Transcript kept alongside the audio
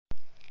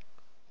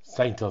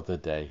Saint of the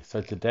day.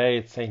 So today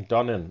it's Saint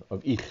Donnan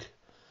of Eigg.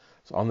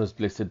 So on this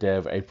blessed day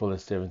of April the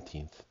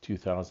 17th,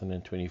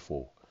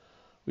 2024,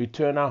 we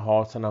turn our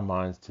hearts and our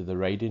minds to the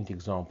radiant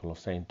example of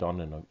Saint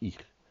Donnan of Eigg.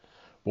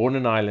 Born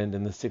in Ireland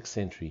in the 6th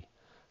century,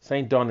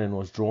 Saint Donnan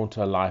was drawn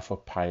to a life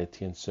of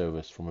piety and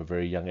service from a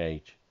very young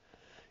age.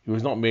 He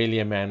was not merely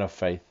a man of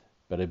faith,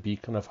 but a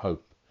beacon of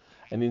hope,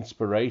 an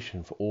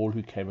inspiration for all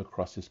who came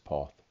across his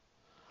path.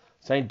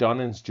 Saint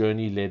Donnan's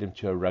journey led him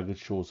to the rugged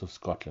shores of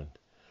Scotland,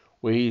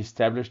 where he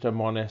established a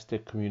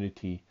monastic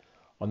community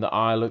on the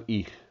Isle of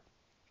Eigg.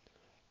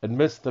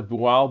 Amidst the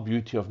wild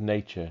beauty of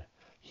nature,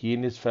 he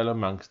and his fellow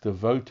monks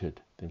devoted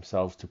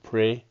themselves to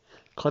prayer,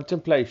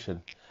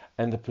 contemplation,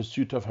 and the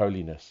pursuit of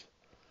holiness.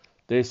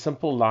 Their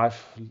simple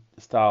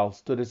lifestyle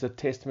stood as a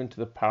testament to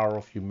the power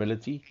of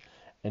humility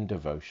and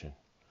devotion.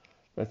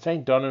 But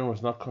Saint Donnan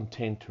was not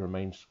content to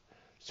remain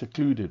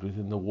secluded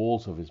within the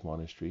walls of his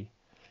monastery.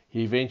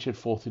 He ventured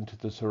forth into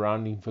the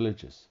surrounding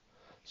villages,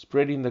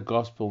 spreading the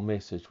gospel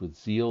message with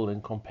zeal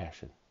and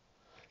compassion.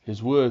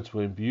 His words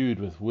were imbued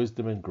with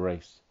wisdom and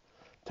grace,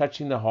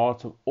 touching the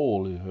hearts of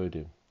all who heard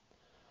him.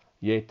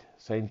 Yet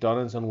Saint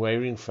Donnan's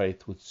unwavering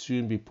faith would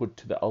soon be put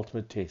to the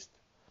ultimate test.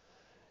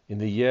 In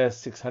the year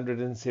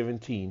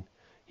 617,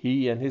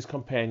 he and his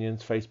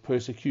companions faced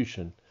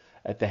persecution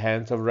at the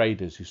hands of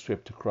raiders who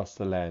swept across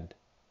the land.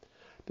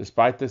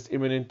 Despite this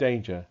imminent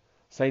danger,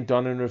 Saint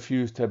Donnan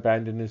refused to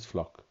abandon his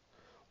flock.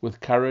 With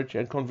courage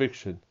and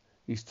conviction,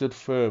 he stood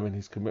firm in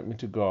his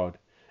commitment to God,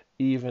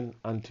 even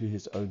unto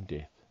his own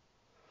death.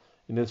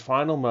 In his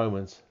final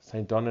moments,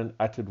 Saint Donnan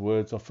uttered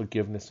words of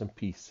forgiveness and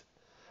peace,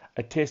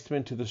 a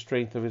testament to the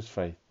strength of his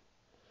faith.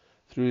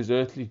 Though his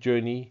earthly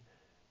journey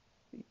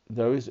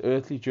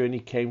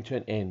came to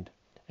an end,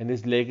 and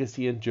his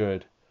legacy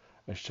endured,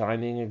 a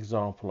shining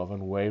example of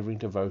unwavering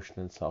devotion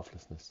and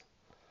selflessness.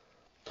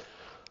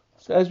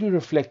 So as we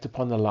reflect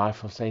upon the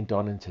life of Saint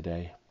Donnan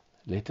today,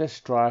 let us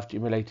strive to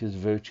emulate his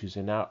virtues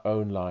in our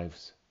own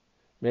lives.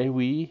 May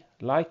we,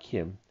 like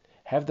him,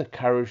 have the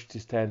courage to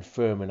stand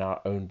firm in our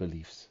own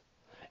beliefs,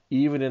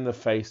 even in the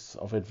face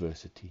of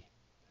adversity.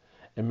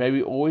 And may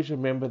we always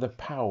remember the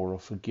power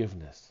of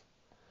forgiveness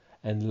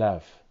and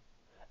love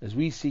as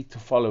we seek to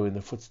follow in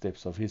the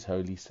footsteps of his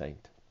holy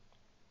saint.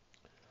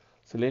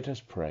 So let us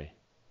pray.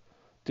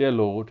 Dear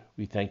Lord,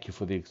 we thank you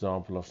for the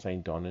example of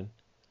Saint Donnan,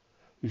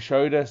 who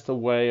showed us the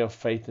way of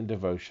faith and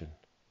devotion.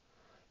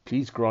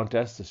 Please grant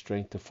us the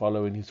strength to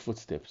follow in his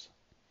footsteps,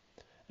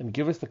 and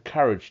give us the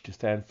courage to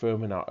stand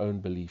firm in our own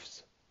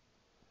beliefs.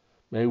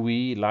 May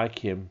we, like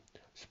him,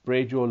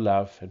 spread your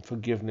love and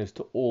forgiveness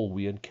to all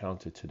we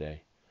encounter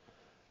today.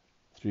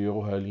 Through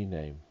your holy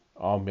name.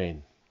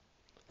 Amen.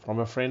 From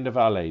a friend of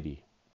Our Lady.